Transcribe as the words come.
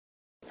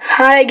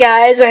Hi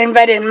guys, I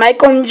invited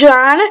Michael and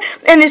John,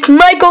 and it's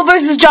Michael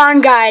versus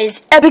John,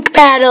 guys. Epic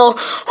battle.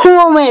 Who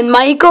will win,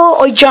 Michael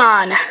or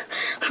John?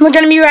 We're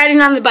gonna be riding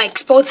on the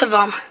bikes, both of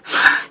them.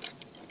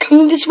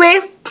 Come this way,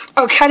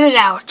 or cut it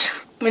out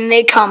when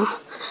they come.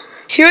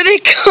 Here they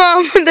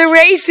come, the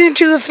race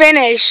into the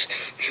finish.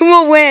 Who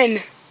will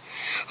win?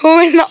 Who will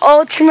win the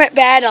ultimate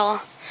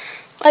battle?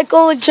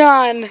 Michael or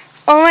John?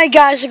 Oh my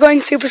gosh, they're going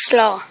super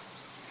slow.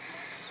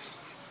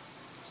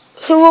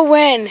 Who will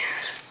win?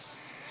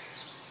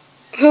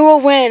 Who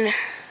will win?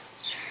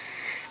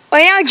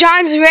 Right now,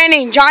 John's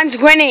winning. John's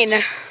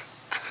winning.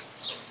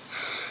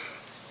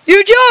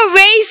 You two are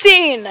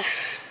racing.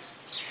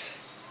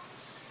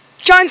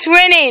 John's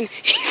winning.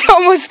 He's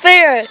almost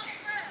there.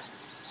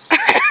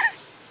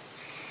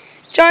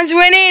 John's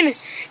winning.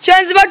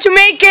 John's about to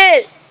make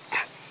it.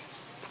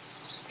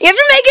 You have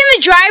to make it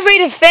in the driveway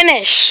to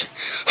finish.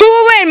 Who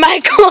will win,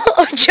 Michael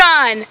or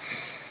John?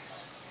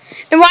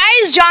 And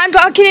why is John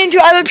walking into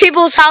other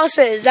people's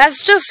houses?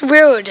 That's just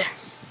rude.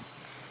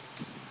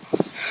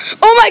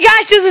 Oh my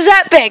gosh, this is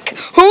epic.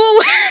 Who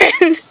will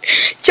win?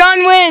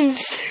 John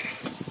wins.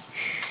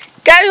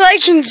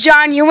 Congratulations,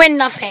 John. You win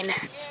nothing.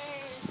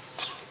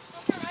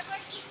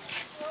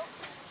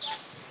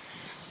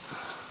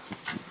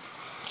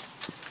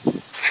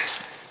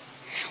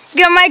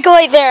 Get Michael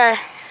right there.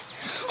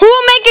 Who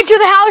will make it to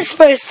the house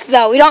first,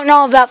 though? We don't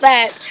know about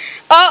that.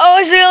 Oh,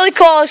 it's really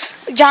close.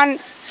 John,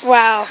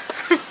 wow.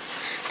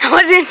 That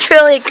wasn't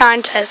really a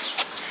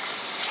contest.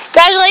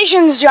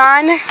 Congratulations,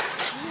 John.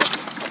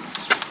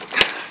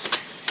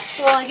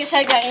 Well, I guess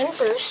I got in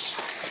first.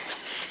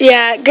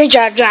 Yeah, good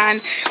job,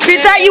 John. We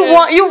thought you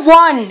won. You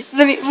won.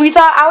 We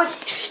thought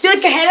you're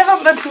like ahead of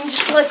him, but you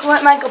just like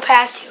let Michael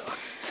pass you.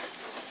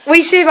 What do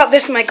you say about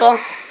this, Michael?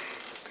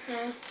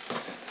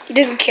 He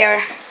doesn't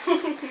care.